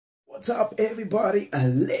What's up, everybody,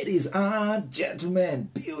 ladies and gentlemen,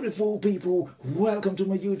 beautiful people? Welcome to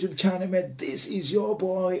my YouTube channel, man. This is your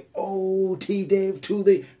boy OT Dave to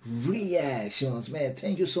the reactions, man.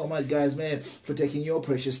 Thank you so much, guys, man, for taking your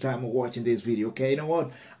precious time of watching this video. Okay, you know what?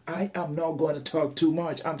 I am not going to talk too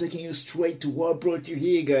much. I'm taking you straight to what brought you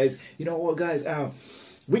here, guys. You know what, guys?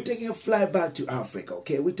 We're taking a flight back to Africa,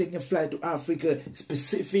 okay? We're taking a flight to Africa,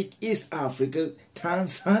 specific East Africa,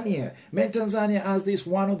 Tanzania. Man, Tanzania has this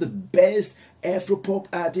one of the best Afro-pop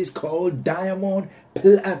artists called Diamond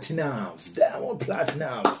Platinumz. Diamond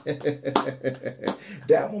Platinumz.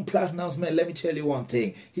 Diamond Platinumz, man, let me tell you one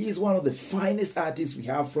thing. He is one of the finest artists we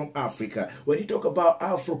have from Africa. When you talk about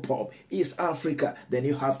Afro-pop, East Africa, then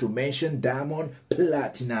you have to mention Diamond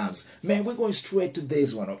Platinumz. Man, we're going straight to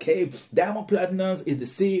this one, okay? Diamond Platinumz is the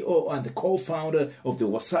CEO and the co-founder of the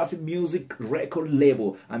Wasafi Music record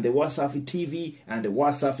label and the Wasafi TV and the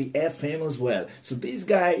Wasafi FM as well. So this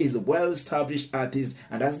guy is a well-established artist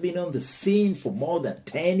and has been on the scene for more than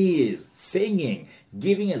 10 years, singing,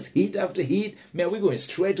 giving us hit after hit. Man, we're going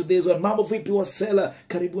straight to this one. Mambo vipi wasela,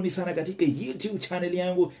 karibuni sana katika YouTube channel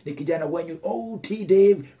yangu. Ni kijana wenyu OT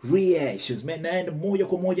Dave Reactions. Man, naenda moja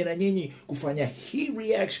kwa moja na nyinyi kufanya hii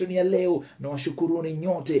reaction ya leo, na washukuruni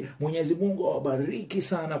nyote. Mwenyezi Mungu awabariki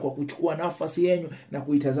sana kwa kuchukua nafasi yenu na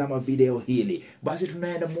kuitazama video hili. Basi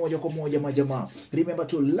tunaenda moja kwa moja majamaa. Remember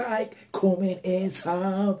to like, comment and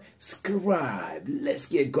subscribe. Let's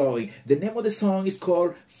get going. The name of the song is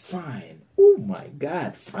called Fine. Oh my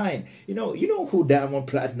God, Fine. You know who Diamond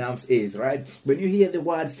Platinumz is, right? When you hear the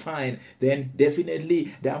word fine, then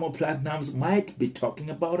definitely Diamond Platinumz might be talking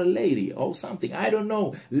about a lady or something. I don't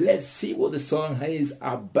know. Let's see what the song is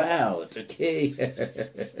about, okay?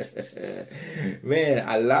 Man,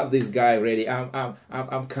 I love this guy already.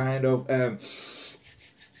 I'm kind of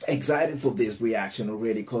excited for this reaction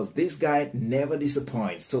already, because this guy never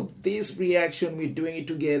disappoints. So this reaction, we're doing it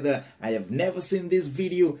together. I have never seen this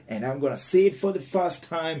video and I'm gonna see it for the first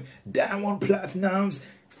time. Diamond Platinumz,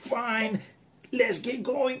 Fine. Let's get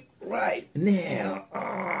going right now.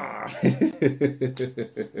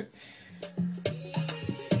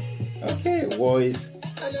 Okay, voice.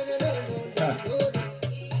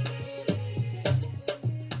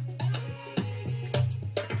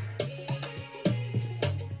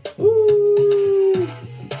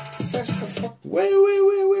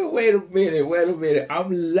 Wait a minute. I'm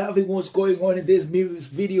loving what's going on in this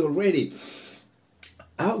music video already.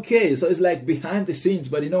 Okay, so it's like behind the scenes,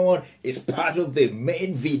 but you know what? It's part of the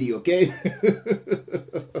main video, okay?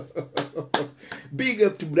 Big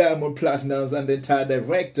up to Diamond Platinumz and the entire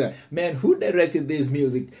director. Man, who directed this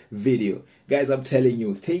music video? Guys, I'm telling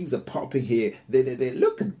you, things are popping here. They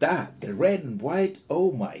look at that. The red and white.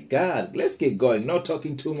 Oh my God. Let's get going. Not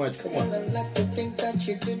talking too much. Come on. I like to think that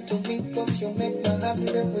you did to me, because you make my life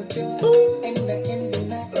filled with joy. And I can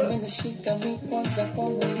deny it when she got me once I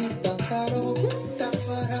only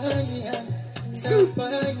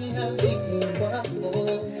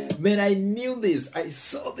Man, I knew this. I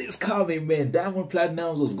saw this coming, man. Diamond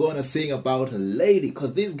Platinumz was gonna sing about a lady,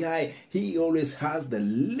 because this guy, he always has the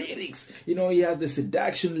lyrics. You know, he has the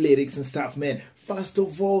seduction lyrics and stuff, man. First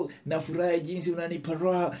of all, nafurahi jinsi unanipa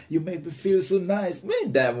raha, you make me feel so nice.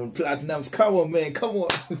 Man, Diamond Platinumz, come on, man, come on.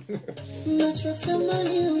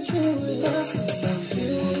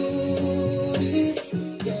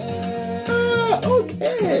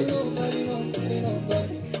 Okay.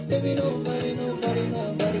 Baby, nobody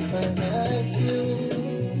felt like you.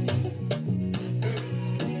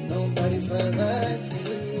 Nobody felt like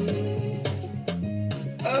you.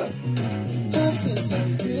 I feel so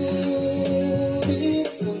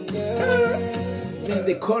beautiful, girl. Then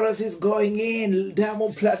the chorus is going in.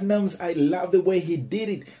 Diamond Platinumz, I love the way he did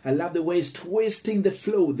it. I love the way he's twisting the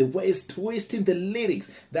flow, the way he's twisting the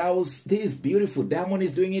lyrics. This is beautiful. Diamond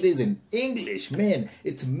is doing it is in English, man.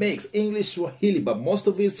 It's mixed English Swahili, but most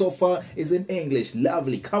of it so far is in English.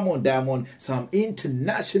 Lovely. Come on, Diamond. Some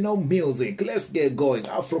international music. Let's get going.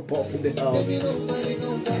 Afro pop in the house. Baby, nobody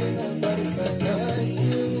felt like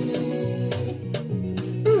you.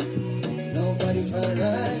 Nobody felt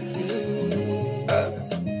like you.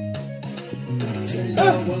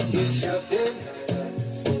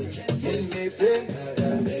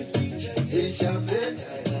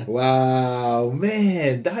 Wow,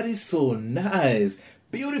 man, that is so nice.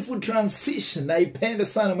 Beautiful transition. Naipenda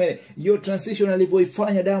sana man. Your transition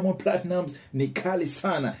alivyoifanya Diamond Platinumz ni kali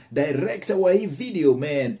sana. Director wa hii video,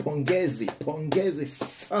 man, pongezi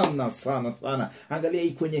sana. Angalia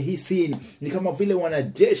hii kwenye hii scene, ni kama vile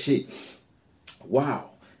wanajeshi. Wow.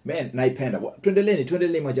 Man, naipenda.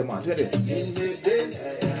 Tuendelee majamaa.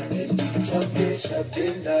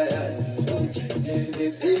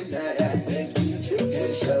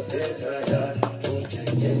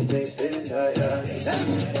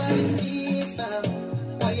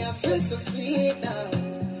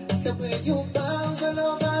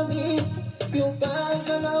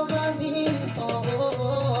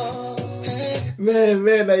 Man,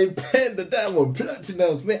 naipenda Diamond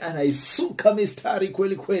Platinumz, man, anaisuka mistari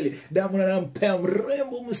kweli kweli. Diamond anampea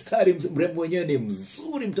mrembo mstari, mrembo mwenyewe ni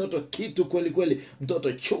mzuri, mtoto kitu kweli kweli,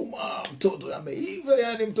 mtoto chuma, mtoto ameiva,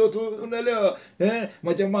 yani mtoto unaelewa,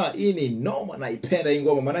 majamaa, hii ni noma, naipenda hii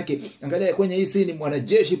ngoma, manake angalia kwenye hii scene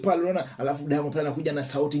mwanajeshi pale unaona, alafu Diamond pale anakuja na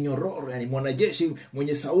sauti nyororo, yani mwanajeshi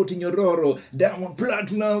mwenye sauti nyororo, Diamond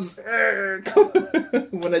Platinumz,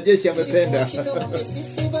 mwanajeshi amependa.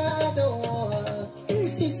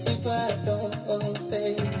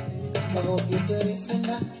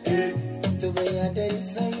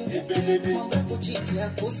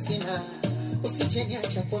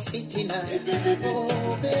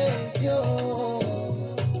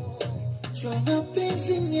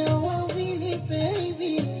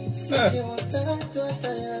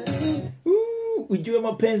 Ujue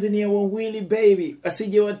mapenzi ni ya wawili baby,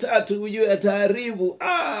 asije watatu ujue ataharibu.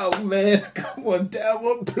 Man, come on,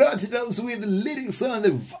 Diamond Platinumz with the lyrics and the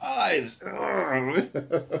vibes.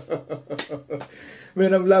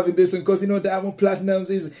 Man, I'm loving this one because you know Diamond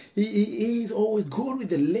Platinumz he's always good with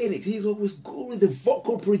the lyrics. He's always good with the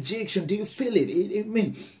vocal projection. Do you feel it? I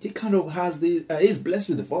mean, he kind of has the he's blessed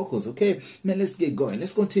with the vocals. Okay, man, let's get going.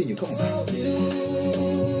 Let's continue. Come on.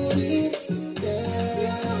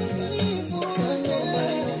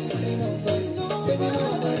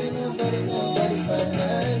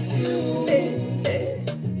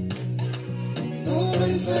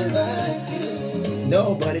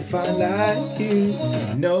 Nobody fine like you.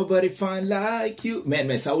 Nobody fine like you.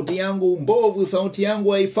 Man, sauti yangu mbovu, sauti yangu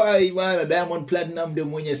haifai bana. Diamond Platinumz ndio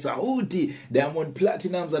mwenye sauti. Diamond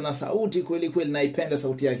Platinumz ana sauti kweli kweli, naipenda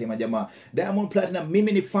sauti yake majamaa. Diamond Platinumz,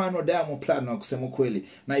 mimi ni fan wa Diamond Platinumz kusema kweli.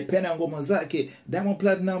 Naipenda ngoma zake. Diamond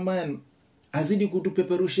Platinumz, man, azidi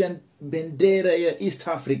kutupeperusha bendera ya East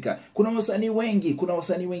Africa. Kuna wasanii wengi, kuna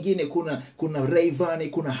wasanii wengine, kuna Rayvanny,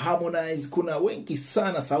 kuna Harmonize, kuna wengi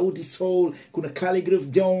sana, Sauti Soul, kuna Calligraph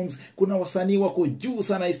Jones, kuna wasanii wako juu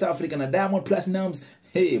sana East Africa, na Diamond Platinumz,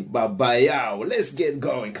 hey baba yao. Let's get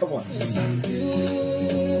going. Come on.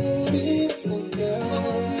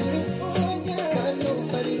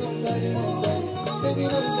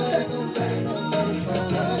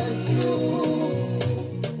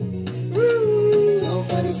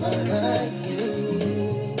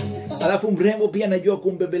 Alafu mrembo pia anajua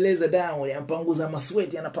kumbembeleza Diamond, anapanguza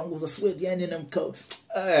masweti, anapanguza sweat, yani anamkao.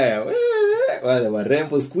 Wale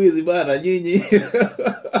warembo squeeze bana nyinyi.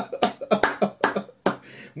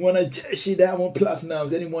 Mwanajeshi Diamond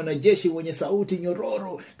Platinumz, yani mwanajeshi mwenye sauti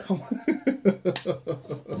nyororo.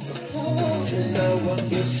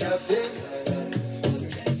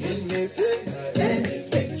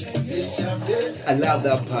 I love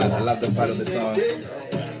that part. I love that part of the song.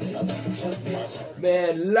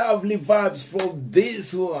 Man, lovely vibes from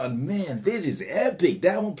this one. Man, this is epic.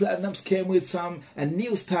 Diamond Platinumz came with a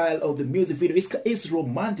new style of the music video. It's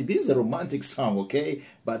romantic. This is a romantic song, okay?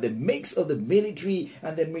 But the mix of the military,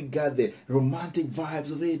 and then we got the romantic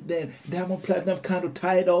vibes of it. Then Diamond Platinumz kind of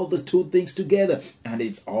tied all the two things together. And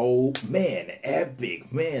it's, oh, man,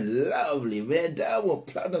 epic. Man, lovely, man. Diamond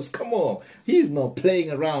Platinumz, come on. He's not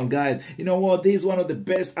playing around, guys. You know what? This is one of the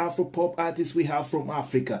best Afro-pop artists we have from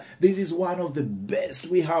Africa. This is one of the best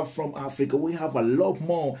we have from Africa. We have a lot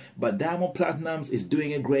more, but Diamond Platinumz is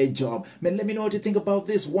doing a great job. Man, let me know what you think about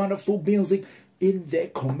this wonderful music in the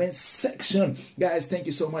comment section. Guys, thank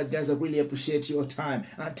you so much, guys. I really appreciate your time.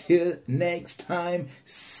 Until next time,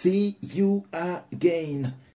 see you again.